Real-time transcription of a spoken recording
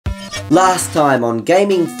Last time on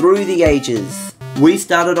Gaming Through the Ages, we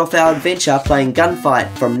started off our adventure playing Gunfight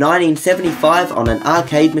from 1975 on an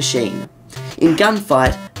arcade machine. In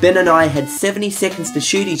Gunfight, Ben and I had 70 seconds to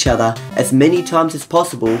shoot each other as many times as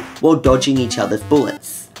possible while dodging each other's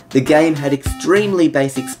bullets. The game had extremely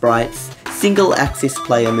basic sprites, single axis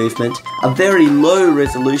player movement, a very low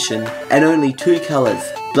resolution, and only two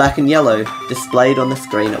colours, black and yellow, displayed on the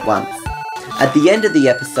screen at once. At the end of the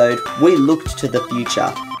episode, we looked to the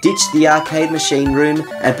future, ditched the arcade machine room,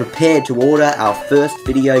 and prepared to order our first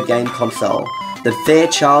video game console, the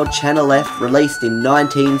Fairchild Channel F, released in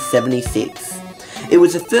 1976. It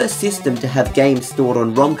was the first system to have games stored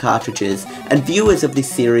on ROM cartridges, and viewers of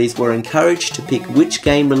this series were encouraged to pick which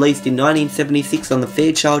game released in 1976 on the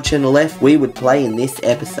Fairchild Channel F we would play in this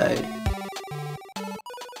episode.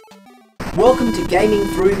 Welcome to Gaming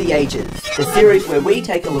Through the Ages, the series where we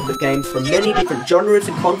take a look at games from many different genres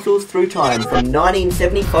and consoles through time, from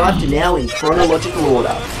 1975 to now in chronological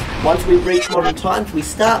order. Once we reach modern times, we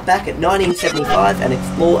start back at 1975 and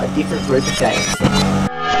explore a different group of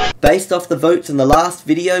games. Based off the votes in the last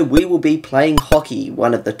video, we will be playing Hockey,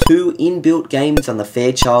 one of the two inbuilt games on the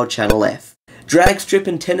Fairchild Channel F. Drag Strip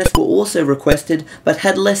and Tennis were also requested, but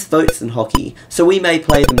had less votes than Hockey, so we may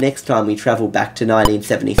play them next time we travel back to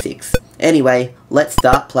 1976. Anyway, let's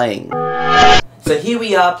start playing. So here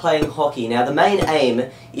we are playing Hockey. Now the main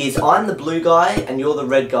aim is I'm the blue guy and you're the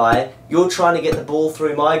red guy. You're trying to get the ball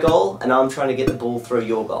through my goal and I'm trying to get the ball through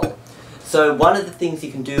your goal. So one of the things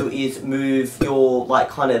you can do is move your,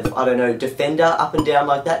 defender up and down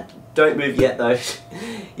like that. Don't move yet though.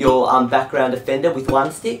 Your background defender with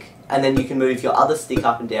one stick, and then you can move your other stick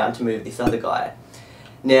up and down to move this other guy.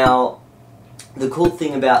 Now, the cool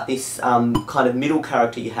thing about this kind of middle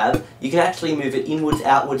character you have, you can actually move it inwards,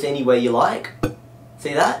 outwards, anywhere you like.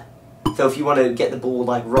 See that? So if you want to get the ball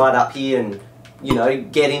like right up here and, you know,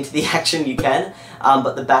 get into the action, you can.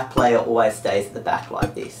 But the back player always stays at the back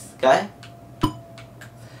like this, okay?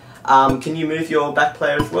 Can you move your back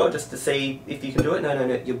player as well, just to see if you can do it? No,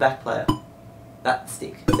 your back player. That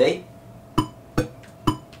stick, see?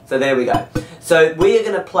 So there we go. So we are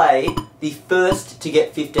going to play the first to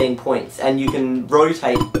get 15 points, and you can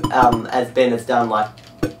rotate as Ben has done, like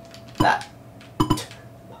that.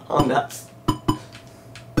 Oh, nuts.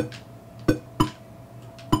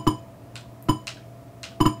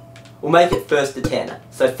 We'll make it first to 10.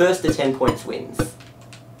 So first to 10 points wins.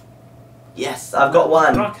 Yes, I've got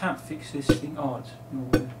one. But I can't fix this thing. Oh, it's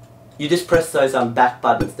no. You just press those back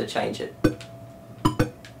buttons to change it.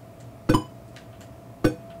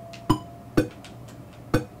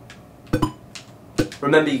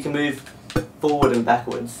 Remember, you can move forward and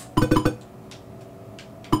backwards.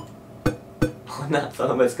 Oh, nuts, I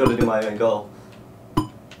almost got it in my own goal.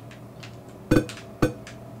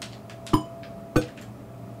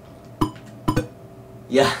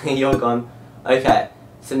 Yeah, you're gone. Okay,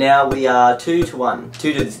 so now we are 2-1.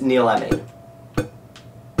 2-0, I mean.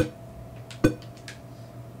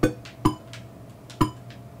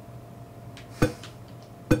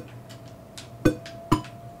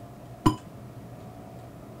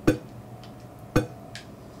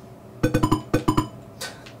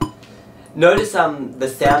 Notice the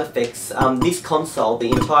sound effects. This console, the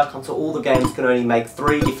entire console, all the games can only make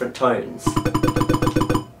 3 different tones.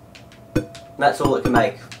 That's all it can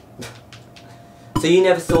make. So you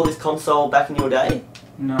never saw this console back in your day?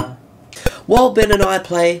 No. While Ben and I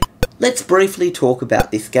play, let's briefly talk about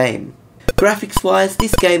this game. Graphics wise,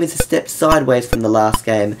 this game is a step sideways from the last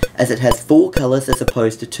game, as it has 4 colours as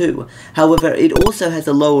opposed to 2. However, it also has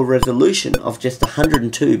a lower resolution of just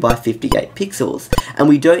 102 by 58 pixels, and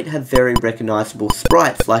we don't have very recognisable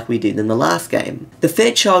sprites like we did in the last game. The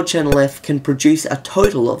Fairchild Channel F can produce a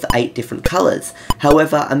total of 8 different colours,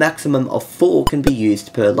 however a maximum of 4 can be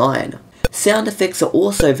used per line. Sound effects are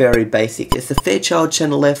also very basic, as the Fairchild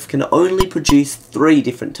Channel F can only produce 3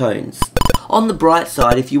 different tones. On the bright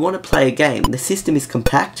side, if you want to play a game, the system is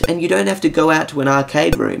compact and you don't have to go out to an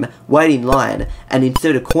arcade room, wait in line, and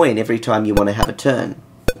insert a coin every time you want to have a turn.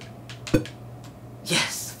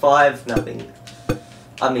 Yes, 5-0.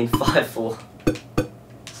 I mean 5-4.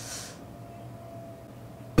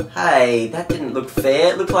 Hey, that didn't look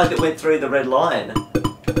fair. It looked like it went through the red line.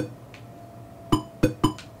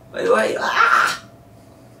 Wait, ah!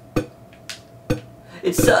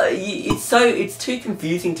 It's too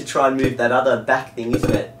confusing to try and move that other back thing,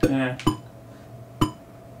 isn't it? Yeah.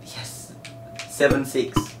 Yes.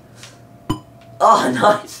 7-6. Oh,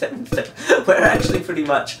 nice. 7-7. We're actually pretty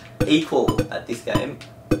much equal at this game.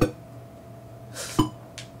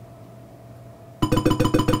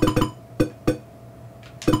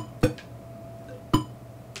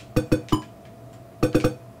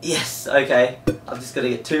 Yes, okay. I've just got to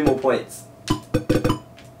get 2 more points.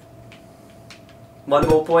 1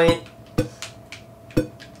 more point.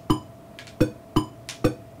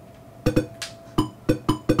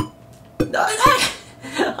 No,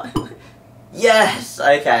 no! Yes,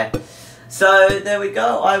 okay. So, there we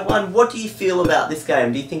go, I won. What do you feel about this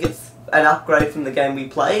game? Do you think it's an upgrade from the game we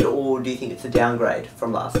played, or do you think it's a downgrade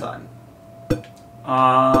from last time?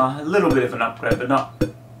 A little bit of an upgrade, but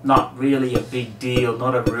not really a big deal,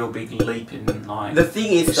 not a real big leap in like... The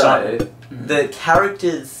thing is though, the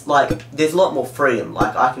characters, like, there's a lot more freedom.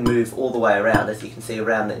 Like, I can move all the way around, as you can see,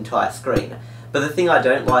 around the entire screen. But the thing I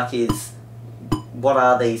don't like is, what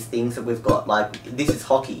are these things that we've got? Like, this is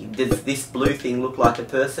hockey. Does this blue thing look like a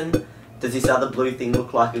person? Does this other blue thing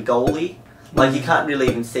look like a goalie? Like, you can't really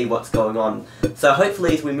even see what's going on. So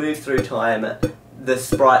hopefully as we move through time, the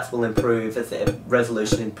sprites will improve as their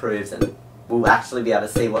resolution improves, and we'll actually be able to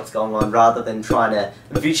see what's going on rather than trying to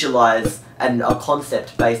visualise a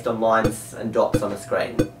concept based on lines and dots on a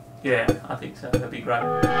screen. Yeah, I think so. That'd be great.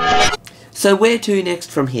 So where to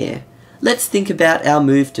next from here? Let's think about our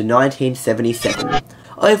move to 1977.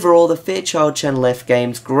 Overall, the Fairchild Channel F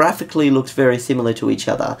games graphically looked very similar to each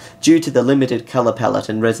other, due to the limited colour palette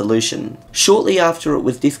and resolution. Shortly after it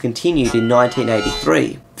was discontinued in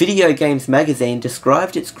 1983, Video Games magazine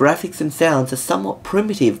described its graphics and sounds as somewhat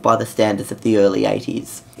primitive by the standards of the early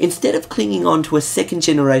 80s. Instead of clinging on to a second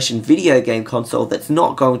generation video game console that's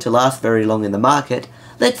not going to last very long in the market,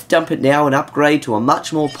 let's dump it now and upgrade to a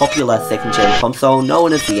much more popular second-gen console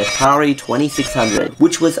known as the Atari 2600,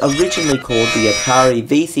 which was originally called the Atari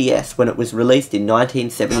VCS when it was released in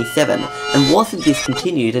 1977 and wasn't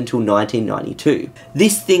discontinued until 1992.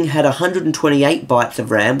 This thing had 128 bytes of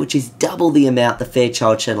RAM, which is double the amount the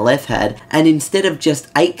Fairchild Channel F had, and instead of just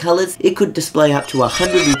 8 colours, it could display up to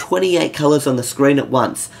 128 colours on the screen at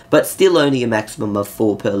once, but still only a maximum of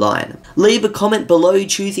 4 per line. Leave a comment below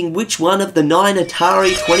choosing which one of the 9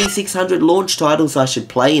 Atari 2600 launch titles I should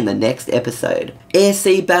play in the next episode. Air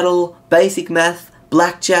Sea Battle, Basic Math,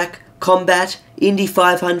 Blackjack, Combat, Indy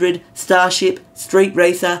 500, Starship, Street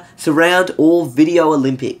Racer, Surround, or Video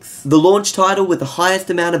Olympics. The launch title with the highest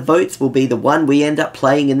amount of votes will be the one we end up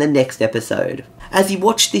playing in the next episode. As you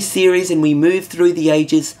watch this series and we move through the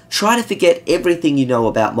ages, try to forget everything you know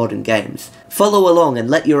about modern games. Follow along and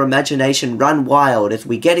let your imagination run wild as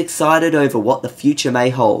we get excited over what the future may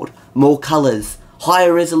hold. More colours,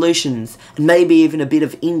 higher resolutions, and maybe even a bit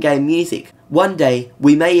of in-game music. One day,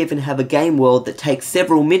 we may even have a game world that takes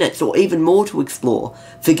several minutes or even more to explore.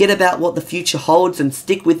 Forget about what the future holds and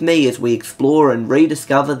stick with me as we explore and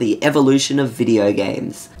rediscover the evolution of video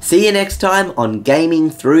games. See you next time on Gaming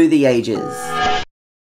Through the Ages.